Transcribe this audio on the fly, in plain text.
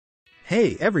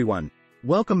Hey everyone,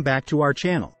 welcome back to our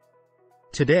channel.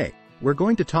 Today, we're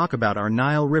going to talk about our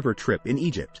Nile River trip in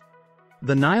Egypt.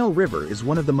 The Nile River is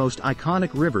one of the most iconic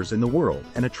rivers in the world,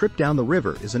 and a trip down the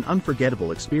river is an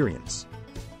unforgettable experience.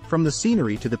 From the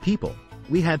scenery to the people,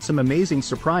 we had some amazing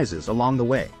surprises along the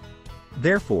way.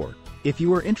 Therefore, if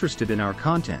you are interested in our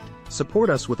content, support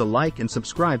us with a like and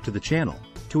subscribe to the channel,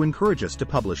 to encourage us to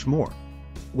publish more.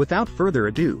 Without further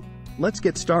ado, let's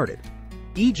get started.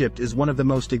 Egypt is one of the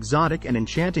most exotic and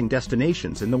enchanting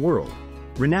destinations in the world,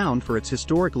 renowned for its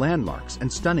historic landmarks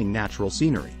and stunning natural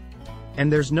scenery.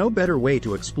 And there's no better way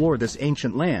to explore this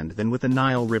ancient land than with a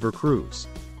Nile River cruise.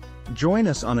 Join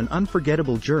us on an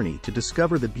unforgettable journey to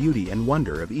discover the beauty and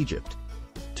wonder of Egypt.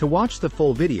 To watch the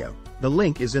full video, the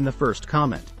link is in the first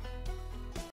comment.